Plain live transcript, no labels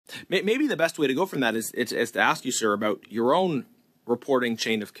Maybe the best way to go from that is to ask you, sir, about your own reporting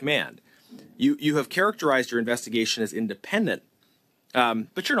chain of command. You have characterized your investigation as independent,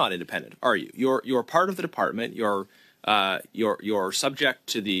 but you're not independent, are you? You're part of the department. You're subject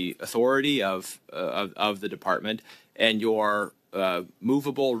to the authority of the department, and you're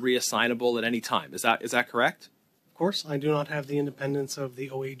movable, reassignable at any time. Is that correct? Of course, I do not have the independence of the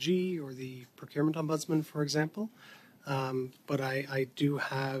OAG or the procurement ombudsman, for example, but I do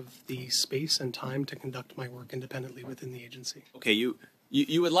have the space and time to conduct my work independently within the agency. Okay, you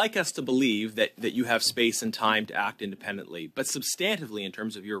would like us to believe that you have space and time to act independently, but substantively in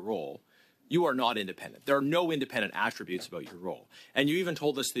terms of your role, you are not independent. There are no independent attributes about your role. And you even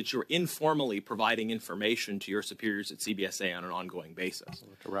told us that you're informally providing information to your superiors at CBSA on an ongoing basis.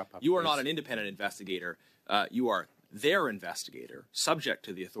 To wrap up, you are not an independent investigator. You are their investigator, subject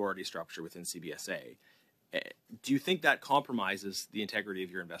to the authority structure within CBSA. Do you think that compromises the integrity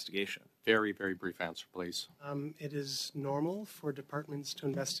of your investigation? Very, very brief answer, please. It is normal for departments to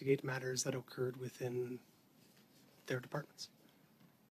investigate matters that occurred within their departments.